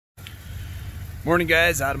Morning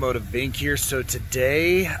guys, Automotive Bank here. So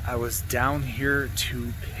today I was down here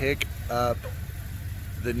to pick up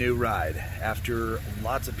the new ride after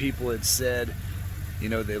lots of people had said, you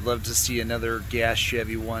know, they'd love to see another gas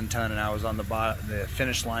Chevy 1-ton, and I was on the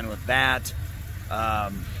finish line with that.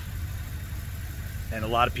 And a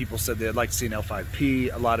lot of people said they'd like to see an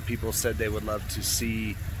L5P. A lot of people said they would love to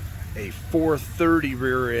see a 430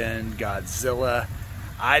 rear end Godzilla.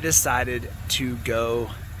 I decided to go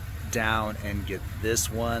down and get this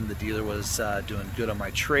one. The dealer was doing good on my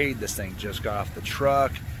trade. This thing just got off the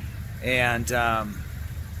truck, and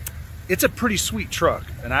it's a pretty sweet truck,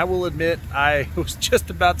 and I will admit I was just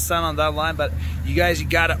about to sign on that line, but you guys, you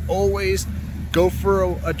gotta always go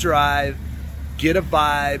for a drive, get a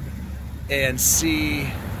vibe, and see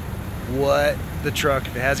what the truck,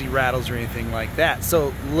 if it has any rattles or anything like that.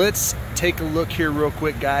 So let's take a look here real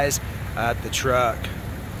quick guys at the truck.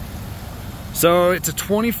 So it's a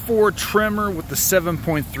 24 Tremor with the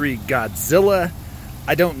 7.3 Godzilla.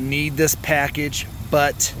 I don't need this package,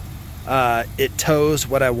 but it tows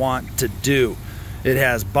what I want to do. It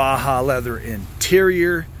has Baja leather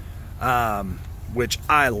interior, which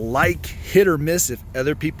I like. Hit or miss if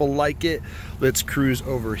other people like it. Let's cruise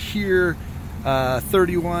over here.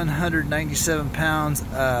 3,197 pounds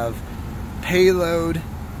of payload.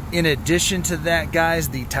 In addition to that, guys,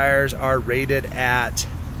 the tires are rated at,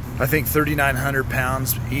 I think, 3,900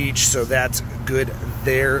 pounds each, so that's good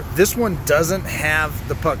there. This one doesn't have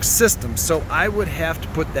the puck system, so I would have to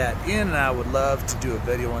put that in, and I would love to do a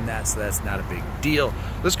video on that, so that's not a big deal.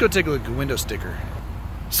 Let's go take a look at the window sticker.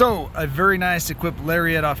 So, a very nice equipped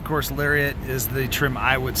Lariat. Of course, Lariat is the trim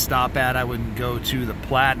I would stop at. I wouldn't go to the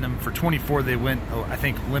Platinum. For 24, they went, oh, I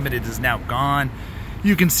think Limited is now gone.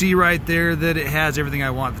 You can see right there that it has everything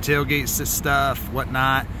I want, the tailgate stuff,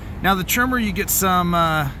 whatnot. Now the Tremor, you get some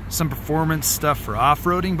performance stuff for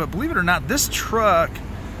off-roading, but believe it or not, this truck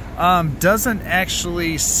doesn't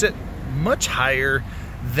actually sit much higher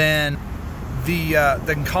than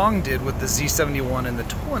the Kong did with the Z71 and the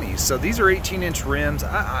 20. So these are 18-inch rims.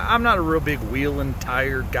 I'm not a real big wheel and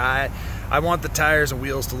tire guy. I want the tires and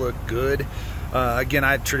wheels to look good. Again,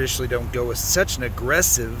 I traditionally don't go with such an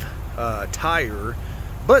aggressive tire,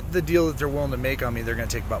 but the deal that they're willing to make on me, they're going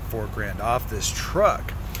to take about $4 grand off this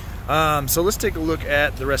truck. So let's take a look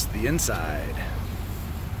at the rest of the inside.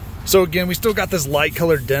 So again, we still got this light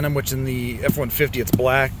colored denim, which in the F-150 it's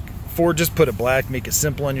black. Ford just put it black, make it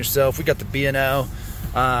simple on yourself. We got the B&O,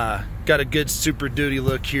 got a good Super Duty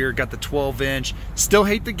look here, got the 12-inch. Still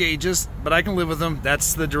hate the gauges, but I can live with them.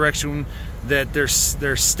 That's the direction that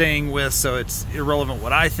they're staying with, so it's irrelevant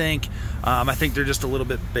what I think. I think they're just a little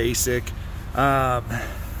bit basic, but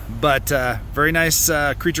very nice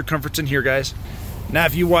creature comforts in here, guys. Now,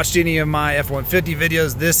 if you watched any of my F-150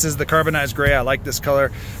 videos, this is the carbonized gray. I like this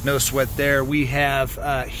color. No sweat there. We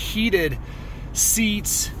have heated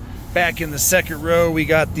seats back in the second row. We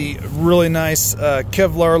got the really nice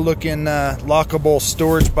Kevlar looking lockable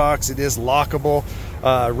storage box. It is lockable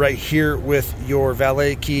right here with your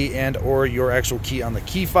valet key and or your actual key on the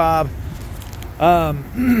key fob.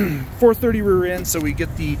 430 rear end, so we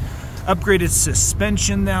get the upgraded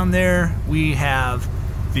suspension down there. We have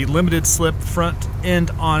the limited slip front end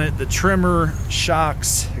on it, the Tremor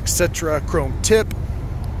shocks, etc. Chrome tip.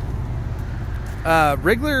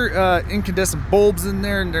 Regular incandescent bulbs in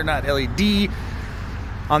there, and they're not LED.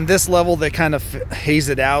 On this level, they kind of haze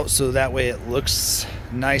it out so that way it looks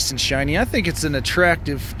nice and shiny. I think it's an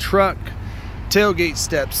attractive truck. Tailgate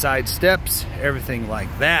steps, side steps, everything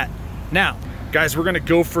like that. Now, guys, we're gonna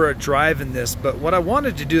go for a drive in this, but what I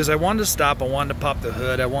wanted to do is I wanted to stop, I wanted to pop the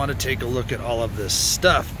hood, I wanted to take a look at all of this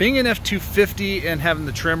stuff. Being an F-250 and having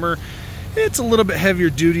the Tremor, it's a little bit heavier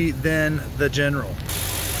duty than the General.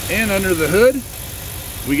 And under the hood,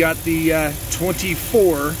 we got the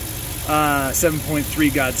 24 7.3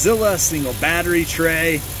 Godzilla, single battery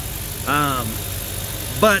tray.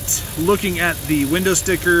 But looking at the window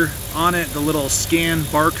sticker on it, the little scan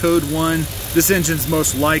barcode one, this engine's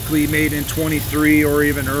most likely made in 23 or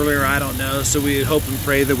even earlier, I don't know. So we hope and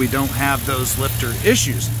pray that we don't have those lifter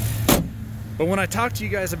issues. But when I talk to you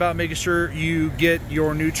guys about making sure you get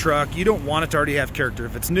your new truck, you don't want it to already have character.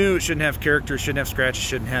 If it's new, it shouldn't have character, it shouldn't have scratches,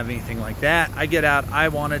 shouldn't have anything like that. I get out, I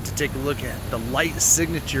wanted to take a look at the light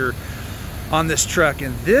signature on this truck,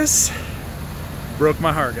 and this broke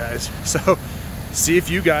my heart, guys. So see if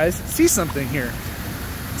you guys see something here.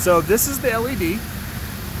 So this is the LED,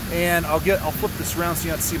 and I'll flip this around so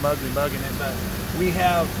you don't see my ugly mug in it, but we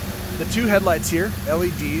have the two headlights here,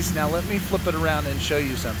 LEDs. Now let me flip it around and show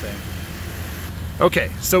you something.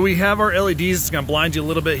 Okay, so we have our LEDs. It's gonna blind you a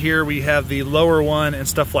little bit here. We have the lower one and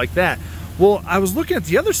stuff like that. Well, I was looking at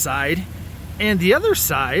the other side, And the other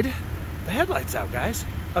side, the headlight's out, guys,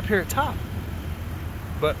 up here at top.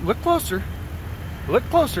 But look closer,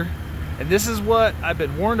 and this is what I've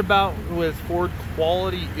been warned about with Ford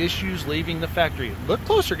quality issues leaving the factory. Look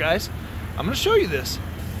closer, guys. I'm gonna show you this.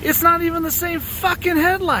 It's not even the same fucking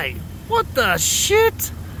headlight. What the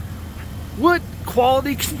shit? What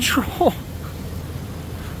quality control?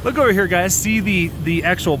 Look over here, guys. See the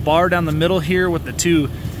actual bar down the middle here with the two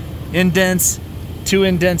indents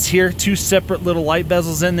here, two separate little light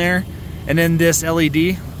bezels in there, and then this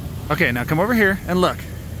LED. Okay, now come over here and look.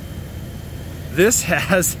 This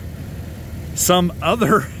has some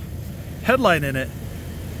other headlight in it.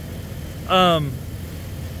 I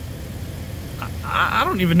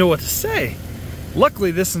don't even know what to say.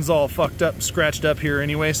 Luckily, this one's all fucked up, scratched up here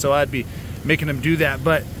anyway, so I'd be making them do that.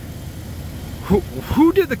 But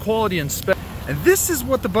who did the quality inspection? And this is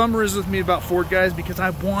what the bummer is with me about Ford, guys, because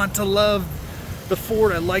I want to love the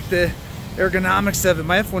Ford. I like the ergonomics of it.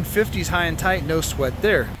 My F-150 is high and tight, no sweat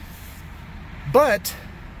there. But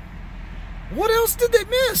what else did they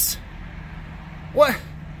miss? What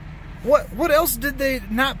else did they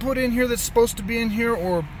not put in here that's supposed to be in here,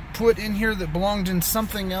 or put in here that belonged in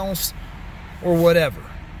something else, or whatever?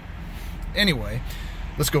 Anyway,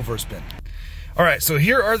 let's go for a spin. All right, so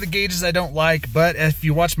here are the gauges I don't like, but if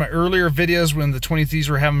you watch my earlier videos when the 23s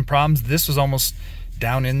were having problems, this was almost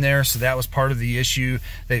down in there, so that was part of the issue.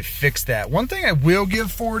 They fixed that. One thing I will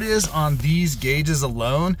give Ford is on these gauges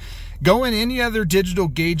alone, go in any other digital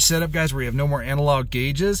gauge setup, guys, where you have no more analog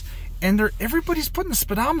gauges, and everybody's putting the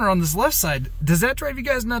speedometer on this left side. Does that drive you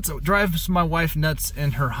guys nuts? It drives my wife nuts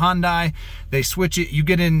in her Hyundai. They switch it. You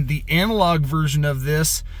get in the analog version of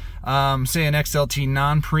this, say an XLT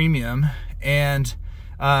non-premium, and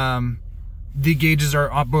the gauges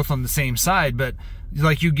are both on the same side, but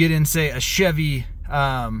like you get in, say, a Chevy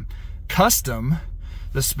Custom,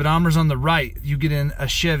 the speedometer's on the right. You get in a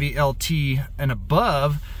Chevy LT and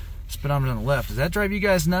above, speedometer's on the left. Does that drive you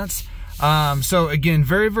guys nuts? So again,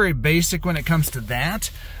 very, very basic when it comes to that.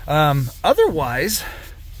 Otherwise,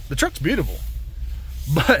 the truck's beautiful,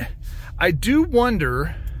 but I do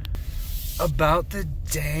wonder about the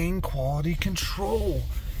dang quality control.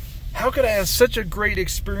 How could I have such a great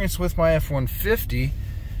experience with my F-150?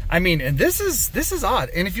 I mean, and this is odd.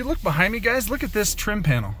 And if you look behind me, guys, look at this trim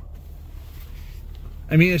panel.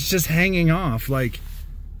 I mean, it's just hanging off. Like,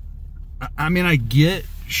 I mean, I get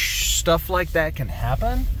stuff like that can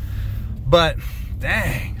happen, but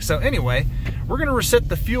dang. So anyway, we're gonna reset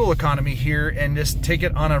the fuel economy here and just take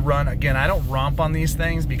it on a run. Again, I don't romp on these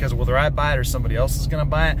things because whether I buy it or somebody else is gonna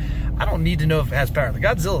buy it, I don't need to know if it has power. The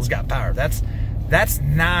Godzilla's got power. That's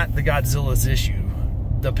not the Godzilla's issue.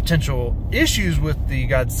 The potential issues with the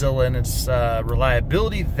Godzilla and its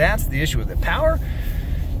reliability, that's the issue with it. Power,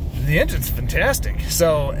 the engine's fantastic.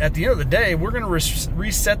 So at the end of the day, we're gonna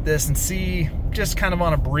reset this and see, just kind of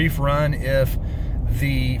on a brief run, if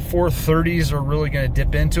the 430s are really going to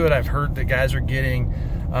dip into it. I've heard that guys are getting,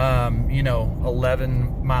 you know,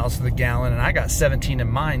 11 miles to the gallon, and I got 17 in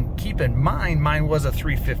mine. Keep in mind, mine was a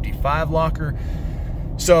 355 locker.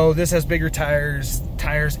 So this has bigger tires.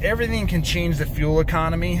 Everything can change the fuel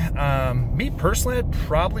economy. Me personally, I'd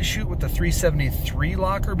probably shoot with the 373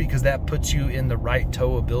 locker because that puts you in the right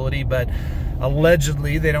towability, but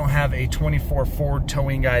allegedly they don't have a 24 Ford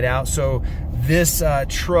towing guide out. So this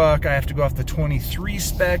truck, I have to go off the 23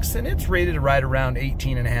 specs, and it's rated right around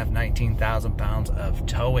 18.5, 19,000 pounds of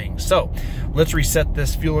towing. So let's reset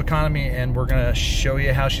this fuel economy and we're gonna show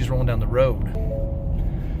you how she's rolling down the road.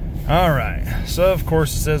 All right, so of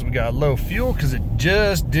course it says we got low fuel because it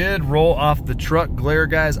just did roll off the truck glare,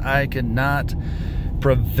 guys. I cannot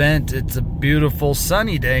prevent. It's a beautiful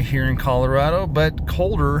sunny day here in Colorado, but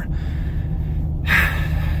colder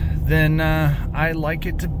than I like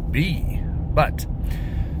it to be. But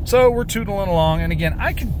so we're tootling along, and again,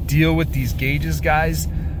 I can deal with these gauges, guys.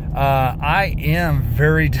 I am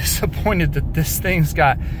very disappointed that this thing's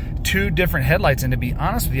got two different headlights, and to be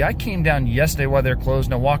honest with you, I came down yesterday while they're closed,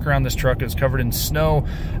 and I walked around this truck. It was covered in snow.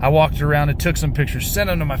 I walked around and took some pictures, sent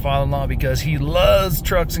them to my father-in-law because he loves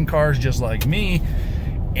trucks and cars just like me,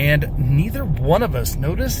 and neither one of us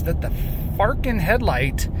noticed that the farkin'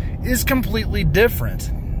 headlight is completely different.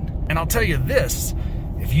 And I'll tell you this,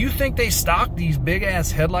 if you think they stock these big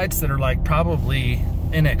ass headlights that are like probably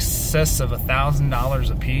in excess of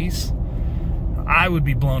 $1,000 a piece, I would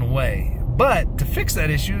be blown away. But to fix that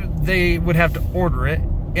issue, they would have to order it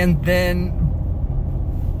and then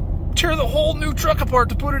tear the whole new truck apart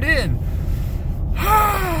to put it in.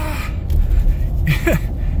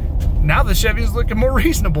 Now the Chevy is looking more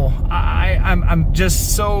reasonable. I'm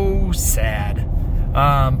just so sad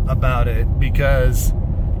about it because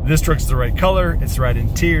This truck's the right color, it's the right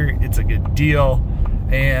interior, it's a good deal,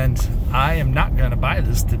 and I am not gonna buy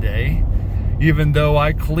this today, even though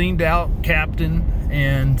I cleaned out Captain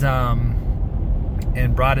and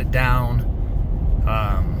brought it down.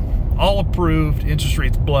 All approved, interest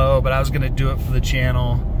rates blow, but I was gonna do it for the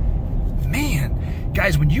channel. Man,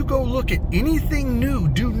 guys, when you go look at anything new,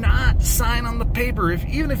 do not sign on the paper.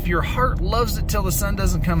 Even if your heart loves it till the sun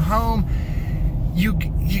doesn't come home, your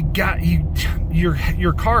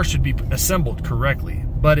car should be assembled correctly,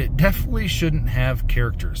 but it definitely shouldn't have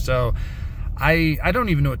character. So I don't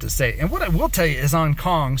even know what to say. And what I will tell you is on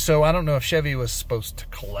Kong, so I don't know if Chevy was supposed to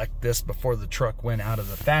collect this before the truck went out of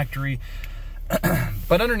the factory.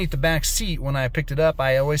 But underneath the back seat, when I picked it up,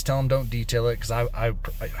 I always tell them don't detail it, because I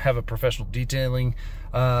have a professional detailing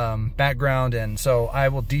background, and so I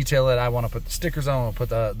will detail it. I want to put the stickers on, I want to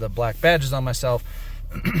put the black badges on myself.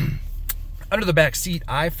 Under the back seat,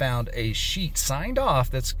 I found a sheet signed off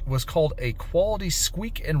that was called a quality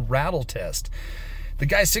squeak and rattle test. The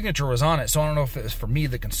guy's signature was on it, so I don't know if it was for me,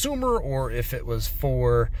 the consumer, or if it was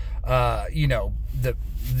for, you know,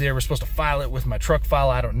 they were supposed to file it with my truck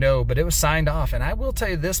file. I don't know, but it was signed off. And I will tell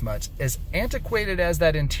you this much, as antiquated as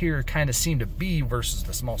that interior kind of seemed to be versus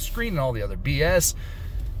the small screen and all the other BS,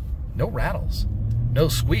 no rattles, no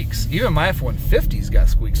squeaks. Even my F-150's got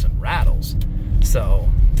squeaks and rattles. So,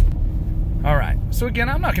 all right. So again,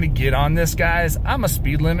 I'm not going to get on this, guys. I'm a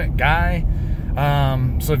speed limit guy.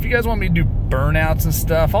 So if you guys want me to do burnouts and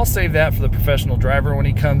stuff, I'll save that for the professional driver when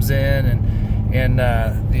he comes in, and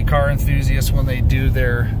the car enthusiasts when they do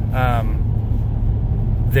their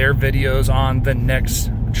videos on the next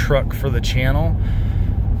truck for the channel.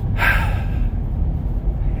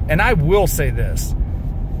 And I will say this,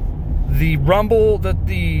 the rumble that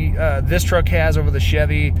this truck has over the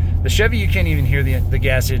Chevy you can't even hear the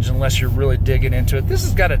gas engine unless you're really digging into it. This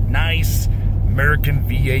has got a nice American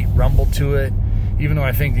V8 rumble to it, even though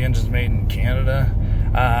I think the engine's made in Canada.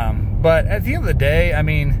 But at the end of the day, I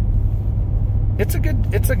mean, it's a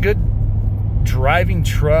good driving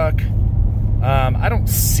truck. I don't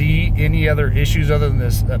see any other issues other than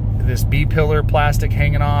this B-pillar plastic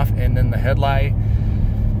hanging off and then the headlight.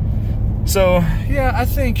 So yeah, I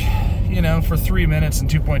think, you know, for 3 minutes and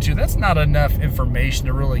 2.2, that's not enough information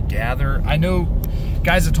to really gather. I know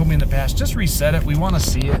guys have told me in the past, just reset it, we want to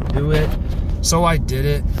see it, do it. So I did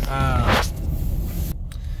it.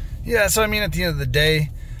 Yeah, so I mean, at the end of the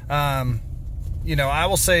day, you know, I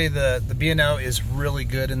will say the B&O is really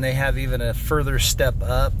good, and they have even a further step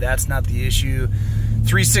up. That's not the issue.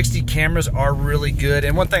 360 cameras are really good,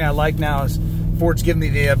 and one thing I like now is Ford's given me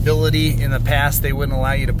the ability. In the past, they wouldn't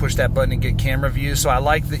allow you to push that button and get camera view, so I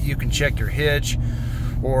like that you can check your hitch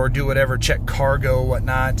or do whatever, check cargo,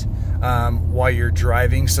 whatnot, while you're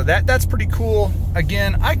driving. So that's pretty cool.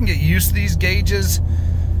 Again, I can get used to these gauges.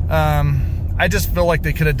 I just feel like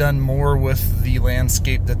they could have done more with the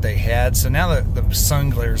landscape that they had. So now that the sun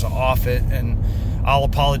glare's off it, and I'll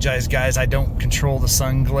apologize, guys, I don't control the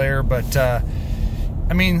sun glare, but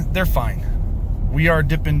I mean, they're fine. We are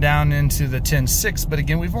dipping down into the 10.6, but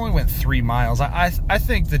again, we've only went 3 miles. I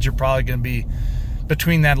think that you're probably going to be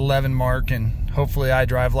between that 11 mark, and hopefully I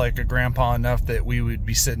drive like a grandpa enough that we would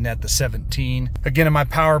be sitting at the 17. Again, in my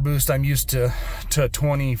power boost, I'm used to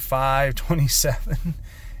 25, 27.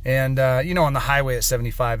 And, you know, on the highway at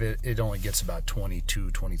 75, it only gets about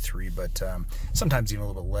 22, 23, but sometimes even a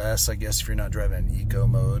little bit less, I guess, if you're not driving in eco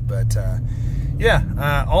mode. But,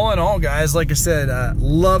 yeah, all in all, guys, like I said,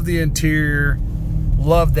 love the interior,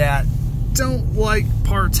 love that. Don't like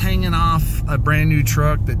parts hanging off a brand new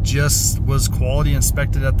truck that just was quality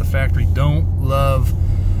inspected at the factory. Don't love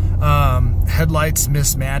headlights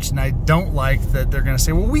mismatched, and I don't like that they're going to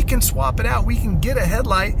say, well, we can swap it out. We can get a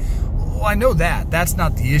headlight. Well, I know that. That's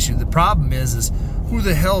not the issue. The problem is who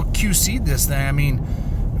the hell QC'd this thing? I mean,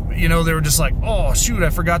 you know, they were just like, oh, shoot, I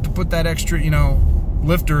forgot to put that extra, you know,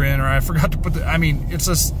 lifter in, or I forgot to put the, I mean, it's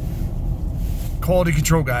just quality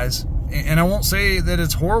control, guys. And I won't say that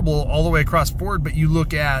it's horrible all the way across Ford, but you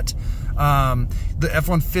look at the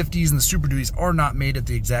F-150s and the Super Duties are not made at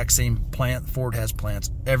the exact same plant. Ford has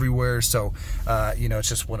plants everywhere, so, you know, it's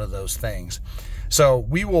just one of those things. So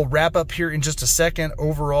we will wrap up here in just a second,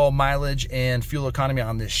 overall mileage and fuel economy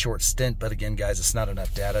on this short stint. But again, guys, it's not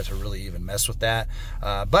enough data to really even mess with that.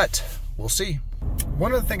 But we'll see.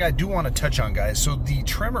 One other thing I do want to touch on, guys. So the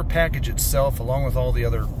Tremor package itself, along with all the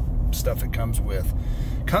other stuff it comes with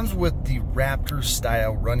the Raptor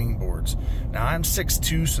style running boards. Now I'm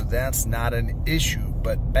 6'2", so that's not an issue,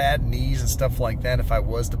 but bad knees and stuff like that, if I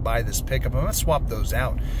was to buy this pickup, I'm gonna swap those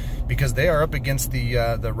out because they are up against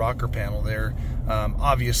the rocker panel there,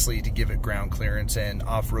 obviously to give it ground clearance and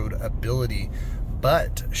off-road ability.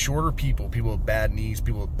 But shorter people with bad knees,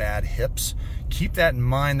 people with bad hips, keep that in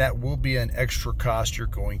mind. That will be an extra cost you're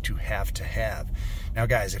going to have. Now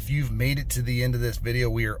guys, if you've made it to the end of this video,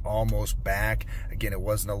 we are almost back. Again, it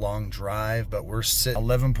wasn't a long drive, but we're sitting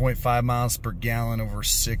 11.5 miles per gallon over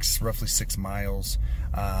roughly 6 miles.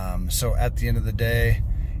 So at the end of the day,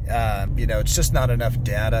 you know, it's just not enough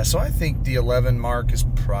data. So I think the 11 mark is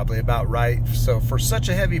probably about right. So for such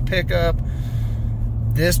a heavy pickup,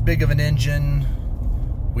 this big of an engine,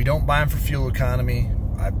 we don't buy them for fuel economy.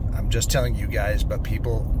 I'm just telling you guys, but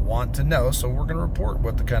people want to know, so we're going to report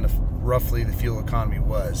what the kind of roughly the fuel economy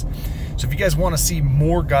was. So if you guys want to see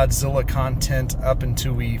more Godzilla content up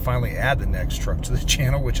until we finally add the next truck to the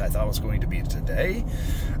channel, which I thought was going to be today,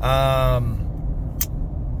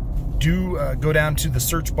 do go down to the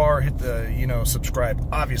search bar, hit the, you know, subscribe,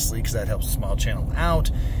 obviously, because that helps the small channel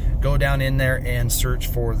out. Go down in there and search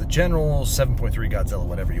for the general 7.3 Godzilla,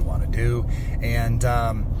 whatever you want to do, and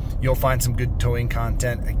you'll find some good towing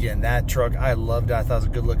content. Again, that truck, I loved it. I thought it was a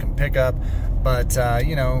good looking pickup, but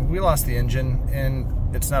you know, we lost the engine,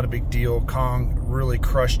 and it's not a big deal. Kong really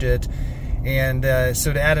crushed it, and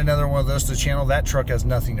so to add another one of those to the channel, that truck has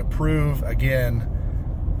nothing to prove. Again,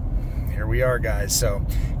 here we are, guys. So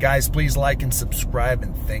guys, please like and subscribe,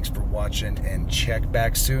 and thanks for watching, and check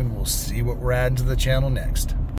back soon. We'll see what we're adding to the channel next.